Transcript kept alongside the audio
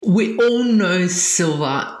We all know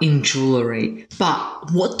silver in jewelry,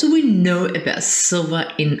 but what do we know about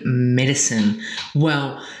silver in medicine?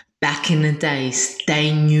 Well, back in the days,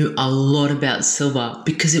 they knew a lot about silver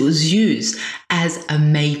because it was used as a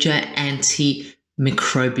major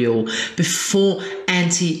antimicrobial. Before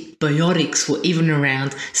antibiotics were even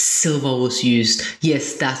around, silver was used.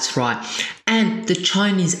 Yes, that's right. And the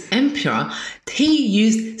Chinese emperor, he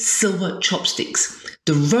used silver chopsticks.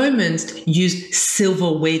 The Romans used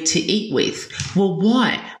silverware to eat with. Well,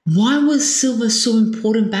 why? Why was silver so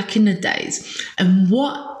important back in the days? And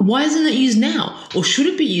why isn't it used now? Or should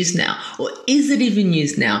it be used now? Or is it even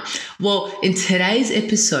used now? Well, in today's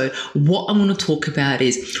episode, what I'm going to talk about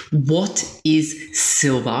is what is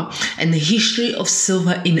silver and the history of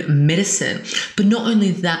silver in medicine. But not only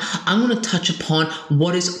that, I'm going to touch upon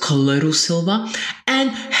what is colloidal silver and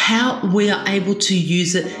how we are able to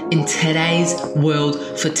use it in today's world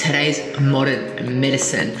for today's modern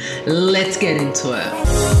medicine. Let's get into it.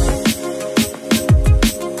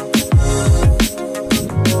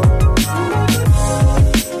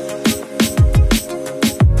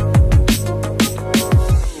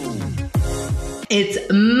 It's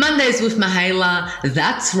Mondays with Mihaela.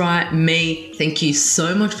 That's right, me. Thank you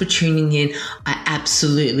so much for tuning in. I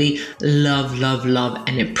absolutely love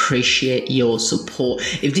and appreciate your support.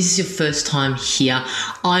 If this is your first time here,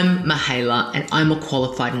 I'm Mihaela and I'm a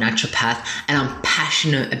qualified naturopath and I'm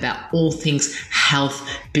passionate about all things health,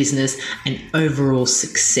 business, and overall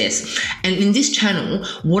success. And in this channel,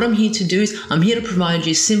 what I'm here to do is I'm here to provide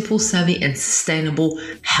you simple, savvy, and sustainable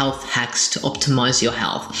health hacks to optimize your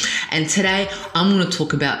health. And today, I'm going to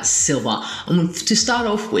talk about silver. To start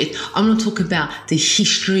off with, I'm going to talk about the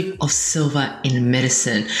history of silver in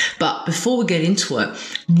medicine. But before we get into it,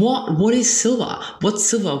 what is silver? What's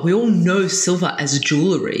silver? We all know silver as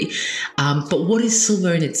jewelry, but what is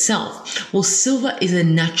silver in itself? Well, silver is a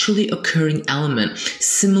naturally occurring element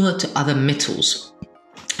similar to other metals.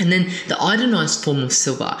 And then the ionized form of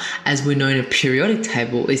silver, as we know in a periodic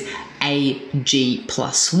table, is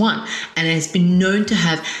Ag+1, and it has been known to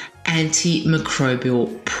have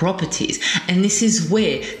antimicrobial properties. And this is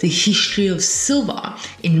where the history of silver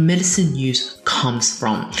in medicine use comes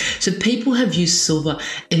from. So people have used silver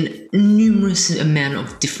in numerous amount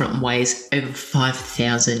of different ways over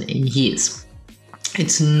 5,000 years.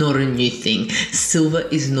 It's not a new thing. Silver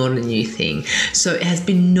is not a new thing. So it has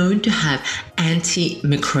been known to have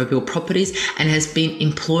antimicrobial properties and has been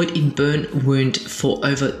employed in burn wound for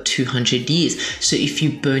over 200 years. So if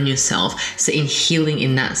you burn yourself, so in healing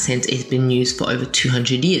in that sense, it's been used for over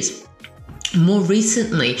 200 years. More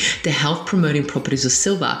recently, the health promoting properties of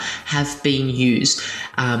silver have been used,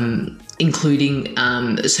 including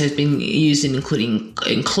in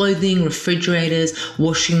clothing, refrigerators,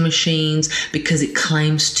 washing machines, because it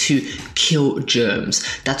claims to kill germs.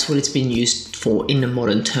 That's what it's been used for in the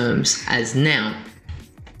modern terms as now.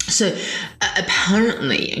 So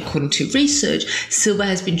apparently, according to research, silver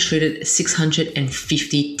has been treated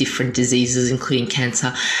 650 different diseases, including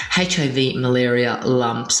cancer, HIV, malaria,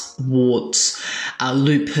 lumps, warts,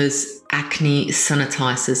 lupus, acne,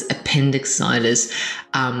 sinusitis, appendicitis,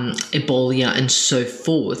 Ebola, and so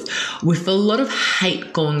forth. With a lot of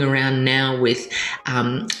hate going around now with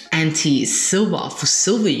anti-silver for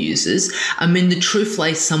silver users, I mean, the truth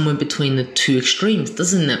lays somewhere between the two extremes,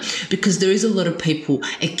 doesn't it? Because there is a lot of people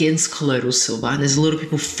against colloidal silver and there's a lot of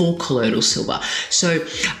people for colloidal silver. So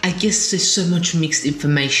I guess there's so much mixed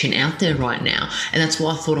information out there right now. And that's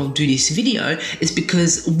why I thought I'll do this video, is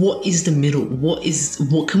because what is the middle? What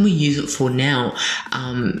can we use it for now?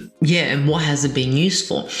 And what has it been used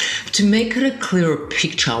for? To make it a clearer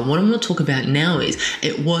picture, what I'm going to talk about now is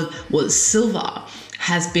what silver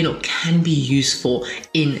has been or can be used for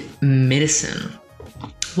in medicine.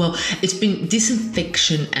 Well, it's been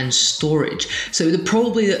disinfection and storage. So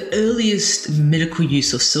probably the earliest medical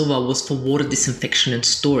use of silver was for water disinfection and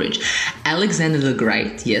storage. Alexander the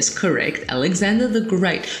Great, yes, correct, Alexander the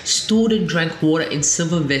Great stored and drank water in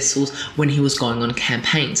silver vessels when he was going on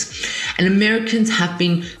campaigns. And Americans have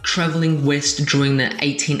been traveling west during the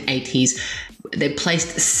 1880s. They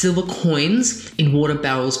placed silver coins in water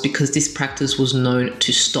barrels because this practice was known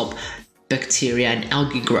to stop bacteria and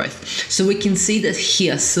algae growth. So we can see that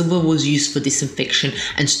here silver was used for disinfection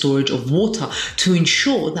and storage of water to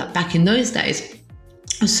ensure that back in those days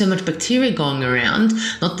there's so much bacteria going around,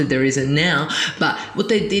 not that there isn't now, but what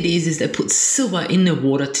they did is they put silver in the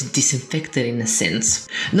water to disinfect it in a sense.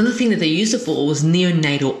 Another thing that they used it for was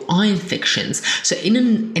neonatal eye infections. So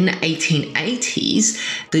in the 1880s,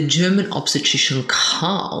 the German obstetrician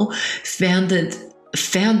Karl found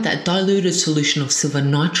that diluted solution of silver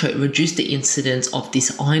nitrate reduced the incidence of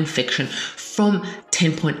this eye infection from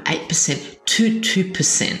 10.8% to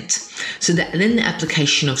 2%. So then the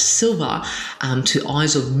application of silver to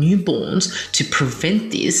eyes of newborns to prevent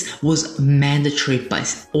this was mandatory by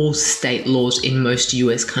all state laws in most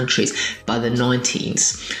US countries by the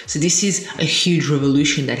 19s. So this is a huge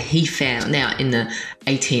revolution that he found now in the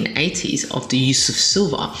 1880s of the use of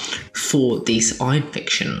silver for this eye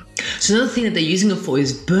infection. So another thing that they're using it for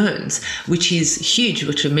is burns, which is huge,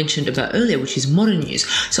 which I mentioned about earlier, which is modern use.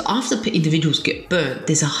 So after individuals get burned,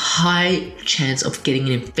 there's a high chance of getting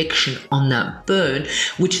an infection on that burn,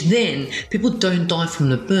 which then people don't die from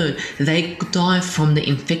the burn, they die from the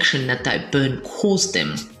infection that that burn caused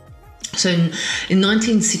them. So in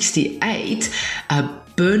 1968,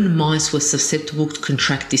 burn mice were susceptible to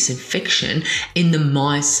contract this infection in the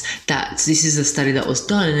mice this is a study that was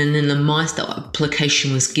done, and in the mice that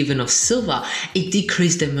application was given of silver, it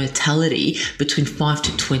decreased their mortality between 5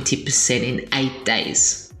 to 20% in 8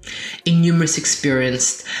 days. In numerous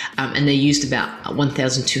experienced, and they used about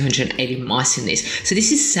 1,280 mice in this. So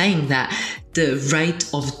this is saying that the rate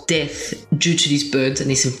of death due to these burns and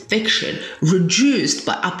this infection reduced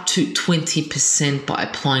by up to 20% by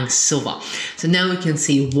applying silver. So now we can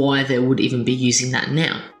see why they would even be using that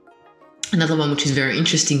now. Another one which is very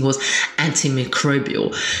interesting was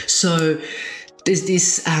antimicrobial. So there's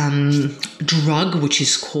this drug which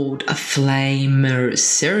is called a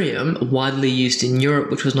flammicerium, widely used in Europe,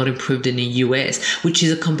 which was not approved in the US, which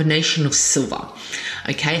is a combination of silver.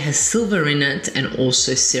 Okay, it has silver in it and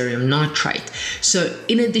also cerium nitrate. So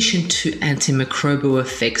in addition to antimicrobial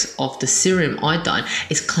effects of the cerium iodine,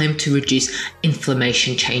 it's claimed to reduce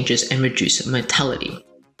inflammation changes and reduce mortality.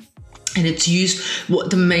 And it's used,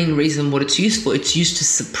 what it's used for, it's used to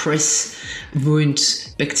suppress wound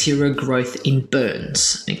bacterial growth in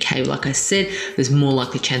burns. Okay, like I said, there's more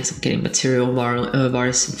likely chance of getting bacterial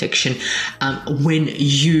virus infection when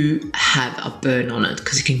you have a burn on it,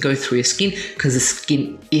 because it can go through your skin, because the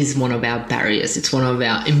skin is one of our barriers. It's one of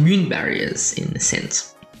our immune barriers in a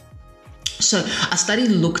sense. So a study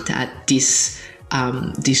looked at this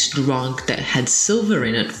drug that had silver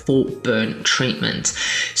in it for burn treatment.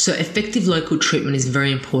 So effective local treatment is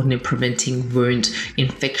very important in preventing wound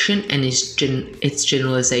infection and its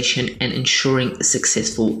generalization and ensuring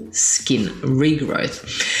successful skin regrowth.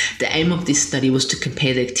 The aim of this study was to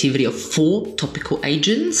compare the activity of 4 topical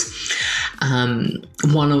agents.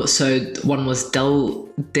 One was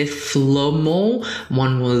deflomol,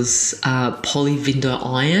 one was polyvinyl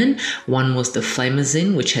iron, one was the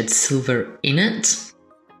flamazine, which had silver in it.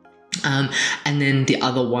 And then the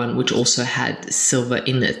other one which also had silver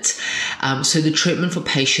in it. So the treatment for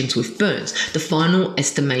patients with burns, the final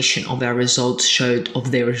estimation of their results showed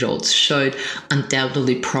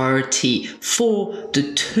undoubtedly priority for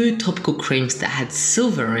the 2 topical creams that had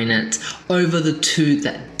silver in it over the 2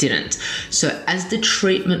 that didn't. So as the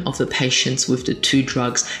treatment of the patients with the 2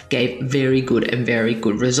 drugs gave very good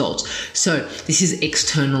results. So this is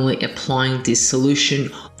externally applying this solution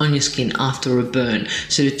on your skin after a burn.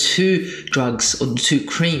 So the 2 drugs or the 2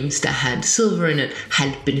 creams that had silver in it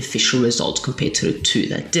had beneficial results compared to the 2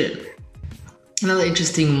 that didn't. Another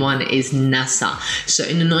interesting one is NASA. So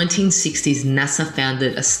in the 1960s, NASA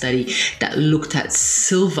founded a study that looked at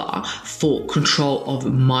silver for control of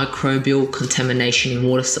microbial contamination in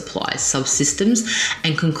water supply subsystems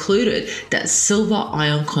and concluded that silver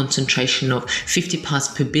ion concentration of 50 parts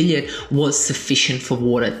per billion was sufficient for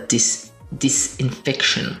water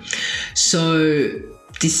disinfection. So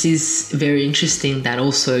this is very interesting that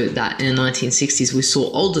also that in the 1960s we saw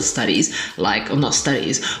older studies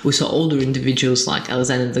we saw older individuals like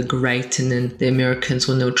Alexander the Great and then the Americans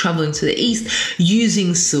when they were traveling to the east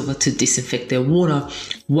using silver to disinfect their water.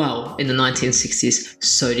 Well, in the 1960s,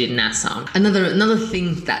 so did NASA. Another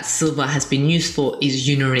thing that silver has been used for is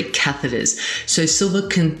urinary catheters. So silver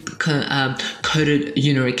coated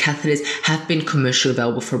urinary catheters have been commercially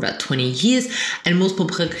available for about 20 years, and multiple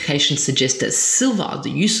publications suggest that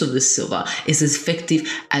the use of the silver is as effective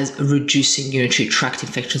as reducing urinary tract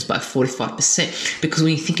infections by 45%. Because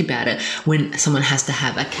when you think about it, when someone has to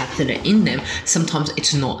have a catheter in them, sometimes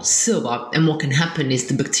it's not silver, and what can happen is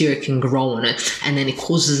the bacteria can grow on it, and then it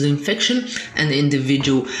causes an infection, and the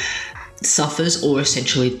individual suffers or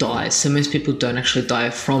essentially dies. So most people don't actually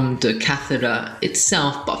die from the catheter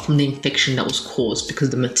itself, but from the infection that was caused because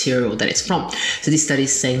of the material that it's from. So this study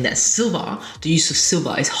is saying that the use of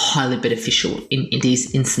silver is highly beneficial in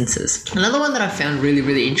these instances. Another one that I found really,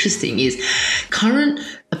 really interesting is current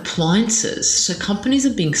appliances. So companies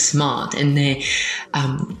are being smart and they're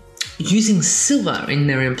using silver in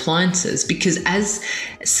their appliances, because as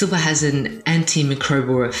silver has an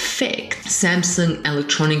antimicrobial effect. Samsung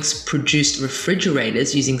Electronics produced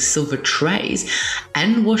refrigerators using silver trays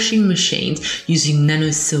and washing machines using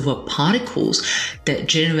nanosilver particles that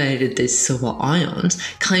generated these silver ions,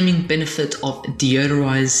 claiming benefit of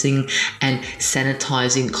deodorizing and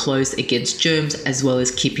sanitizing clothes against germs, as well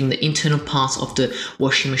as keeping the internal parts of the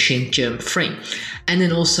washing machine germ-free. And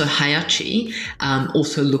then also Hayachi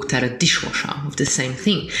also looked at a dishwasher with the same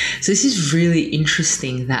thing. So this is really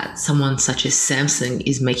interesting that someone such as Samsung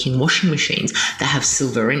is making washing machines that have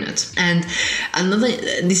silver in it. And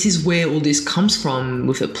this is where all this comes from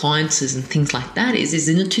with appliances and things like that is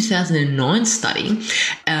in the 2009 study,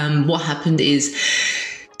 what happened is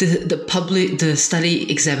the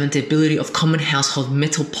study examined the ability of common household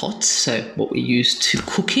metal pots, so what we use to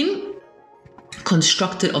cook in,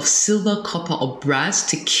 constructed of silver, copper, or brass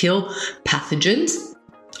to kill pathogens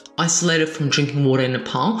isolated from drinking water in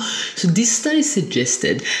Nepal. So this study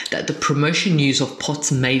suggested that the promotion use of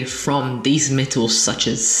pots made from these metals such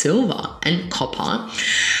as silver and copper,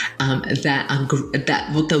 that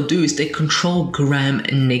what they'll do is they control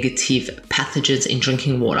gram-negative pathogens in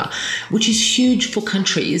drinking water, which is huge for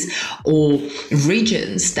countries or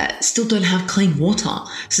regions that still don't have clean water.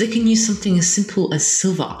 So they can use something as simple as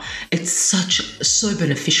silver. It's so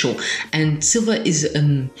beneficial, and silver is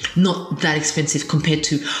not that expensive compared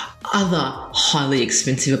to other highly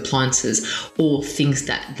expensive appliances or things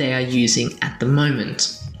that they are using at the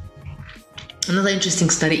moment. Another interesting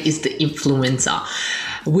study is the influenza.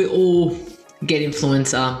 We all get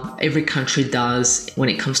influenza. Every country does when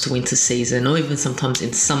it comes to winter season, or even sometimes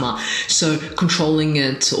in summer. So controlling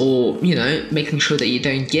it, or making sure that you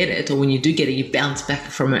don't get it, or when you do get it, you bounce back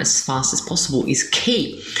from it as fast as possible is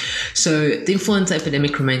key. So the influenza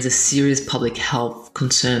epidemic remains a serious public health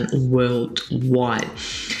concern worldwide.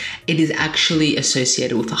 It is actually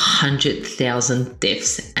associated with 100,000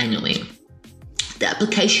 deaths annually. The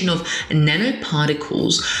application of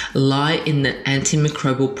nanoparticles lie in the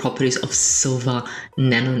antimicrobial properties of silver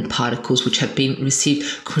nanoparticles, which have been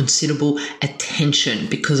received considerable attention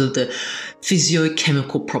because of the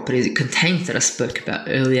physiochemical properties it contains that I spoke about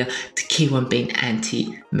earlier, the key one being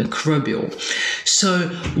antimicrobial. So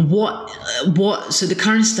so the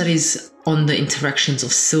current studies on the interactions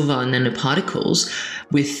of silver nanoparticles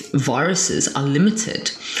with viruses are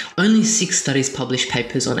limited. Only 6 studies published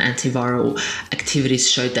papers on antiviral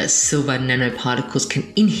activities showed that silver nanoparticles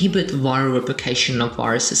can inhibit viral replication of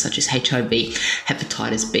viruses such as HIV,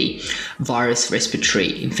 hepatitis B, virus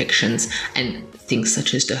respiratory infections, and things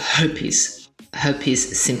such as the herpes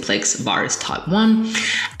simplex virus type 1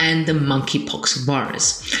 and the monkeypox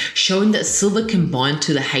virus, showing that silver can bind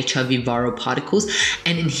to the HIV viral particles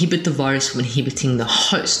and inhibit the virus when inhibiting the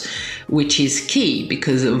host, which is key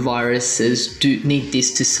because viruses do need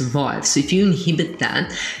this to survive. So if you inhibit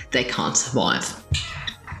that, they can't survive.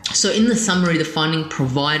 So in the summary, the finding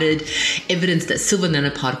provided evidence that silver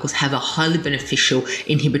nanoparticles have a highly beneficial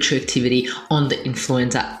inhibitory activity on the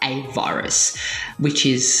influenza A virus, which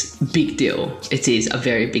is a big deal. It is a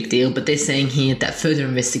very big deal, but they're saying here that further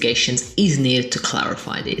investigations is needed to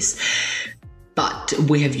clarify this. But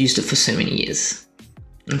we have used it for so many years.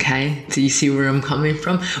 Okay, do you see where I'm coming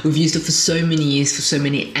from? We've used it for so many years, for so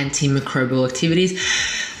many antimicrobial activities,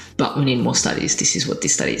 but we need more studies. This is what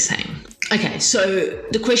this study is saying. Okay, so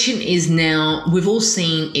the question is now, we've all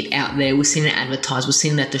seen it out there, we've seen it advertised, we've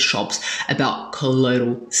seen it at the shops about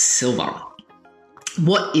colloidal silver.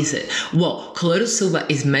 What is it? Well, colloidal silver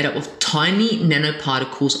is made up of tiny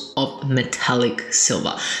nanoparticles of metallic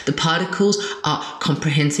silver. The particles are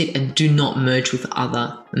comprehensive and do not merge with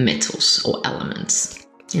other metals or elements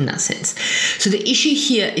in that sense. So the issue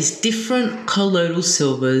here is different colloidal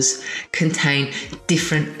silvers contain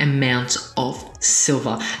different amounts of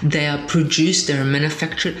silver. They are produced, they are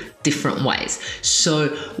manufactured different ways. So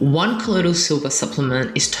one colloidal silver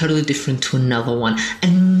supplement is totally different to another one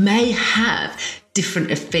and may have different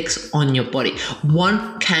effects on your body.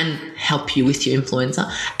 One can help you with your influenza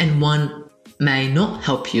and one may not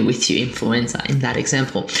help you with your influenza in that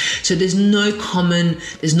example. So there's no common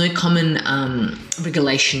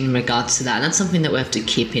regulation in regards to that. And that's something that we have to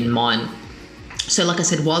keep in mind. So like I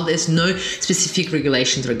said, while there's no specific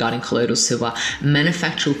regulations regarding colloidal silver,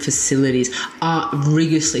 manufacturing facilities are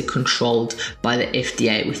rigorously controlled by the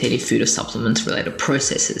FDA with any food or supplements related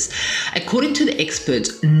processes. According to the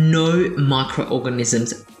experts, no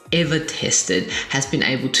microorganisms ever tested has been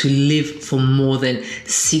able to live for more than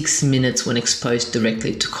 6 minutes when exposed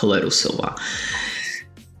directly to colloidal silver.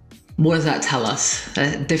 What does that tell us?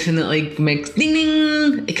 That definitely makes ding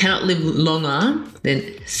ding. It cannot live longer than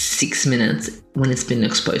 6 minutes when it's been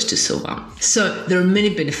exposed to silver. So there are many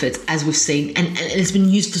benefits, as we've seen, and it's been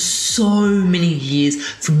used for so many years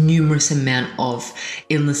for numerous amount of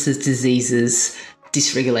illnesses, diseases,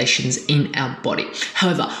 dysregulations in our body.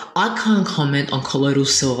 However, I can't comment on colloidal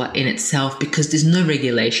silver in itself because there's no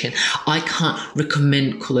regulation. I can't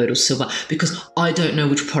recommend colloidal silver because I don't know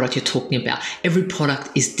which product you're talking about. Every product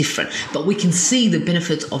is different, but we can see the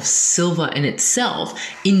benefits of silver in itself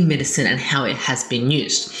in medicine and how it has been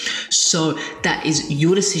used. So that is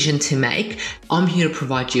your decision to make. I'm here to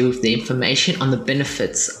provide you with the information on the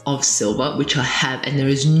benefits of silver, which I have, and there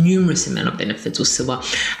is numerous amount of benefits with silver,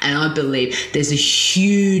 and I believe there's a huge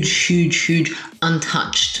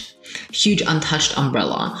untouched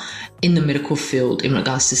umbrella in the medical field in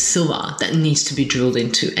regards to silver that needs to be drilled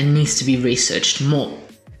into and needs to be researched more.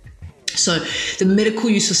 So the medical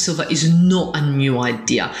use of silver is not a new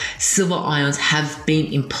idea. Silver ions have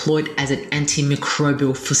been employed as an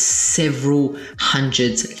antimicrobial for several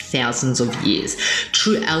hundreds, thousands of years.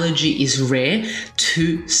 True allergy is rare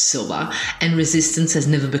to silver, and resistance has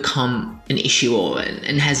never become an issue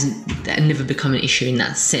and has never become an issue in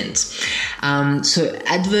that sense. So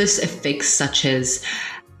adverse effects such as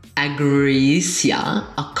ageusia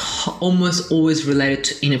are almost always related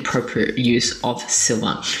to inappropriate use of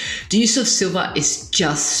silver. The use of silver is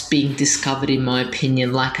just being discovered, in my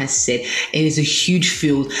opinion. Like I said, it is a huge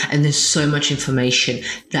field and there's so much information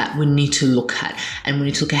that we need to look at, and we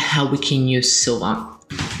need to look at how we can use silver.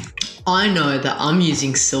 I know that I'm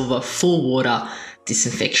using silver for water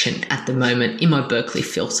disinfection at the moment in my Berkeley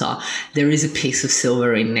filter. There is a piece of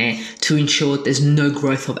silver in there to ensure there's no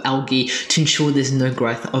growth of algae, to ensure there's no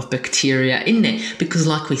growth of bacteria in there, because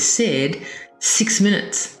like we said, 6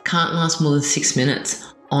 minutes can't last more than 6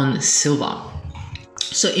 minutes on silver.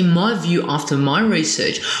 So in my view, after my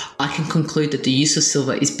research, I can conclude that the use of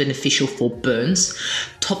silver is beneficial for burns,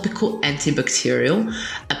 topical antibacterial,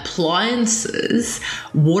 appliances,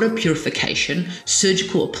 water purification,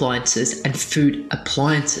 surgical appliances, and food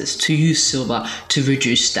appliances, to use silver to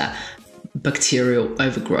reduce that bacterial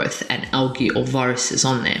overgrowth and algae or viruses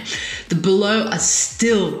on there. The below are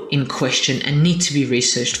still in question and need to be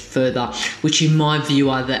researched further, which in my view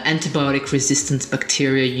are the antibiotic resistance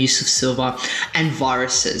bacteria use of silver and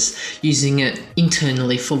viruses, using it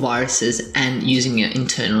internally for viruses and using it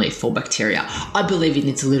internally for bacteria. I believe it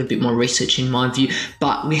needs a little bit more research in my view,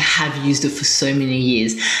 but we have used it for so many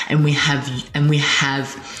years, and we have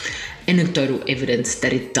anecdotal evidence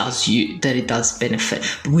that it does benefit,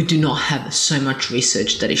 but we do not have so much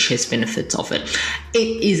research that it shows benefits of it.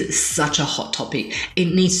 It is such a hot topic.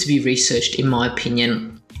 It needs to be researched, in my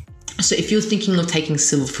opinion. So if you're thinking of taking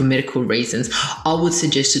silver for medical reasons, I would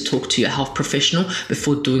suggest to talk to your health professional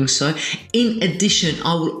before doing so. In addition,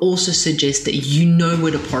 I would also suggest that you know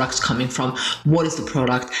where the product's coming from. What is the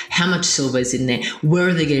product? How much silver is in there? Where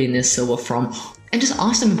are they getting their silver from? And just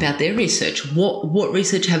ask them about their research. What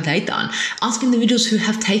research have they done? Ask individuals who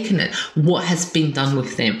have taken it what has been done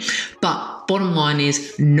with them. But bottom line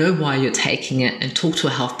is, know why you're taking it and talk to a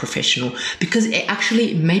health professional, because it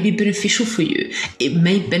actually may be beneficial for you. It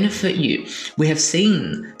may benefit you. We have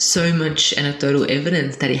seen so much anecdotal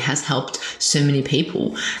evidence that it has helped so many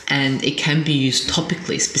people, and it can be used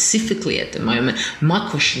topically, specifically at the moment. My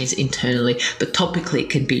question is internally, but topically it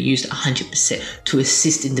can be used 100% to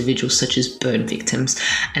assist individuals such as burn victims.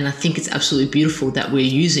 And I think it's absolutely beautiful that we're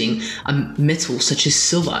using a metal such as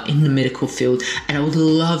silver in the medical field, and I would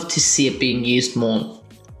love to see it being used more.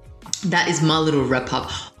 That is my little wrap up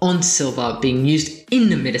on silver being used in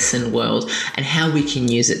the medicine world and how we can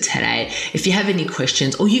use it today. If you have any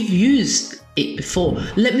questions or you've used it before,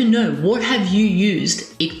 let me know. What have you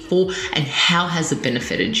used it for and how has it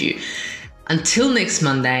benefited you? Until next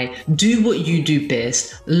Monday, do what you do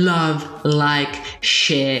best. Love, like,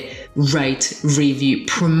 share, rate, review,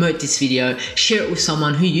 promote this video, share it with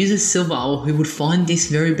someone who uses silver or who would find this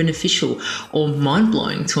very beneficial or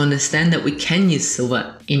mind-blowing to understand that we can use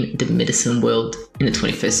silver in the medicine world in the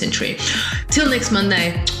 21st century. Till next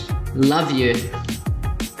Monday, love you.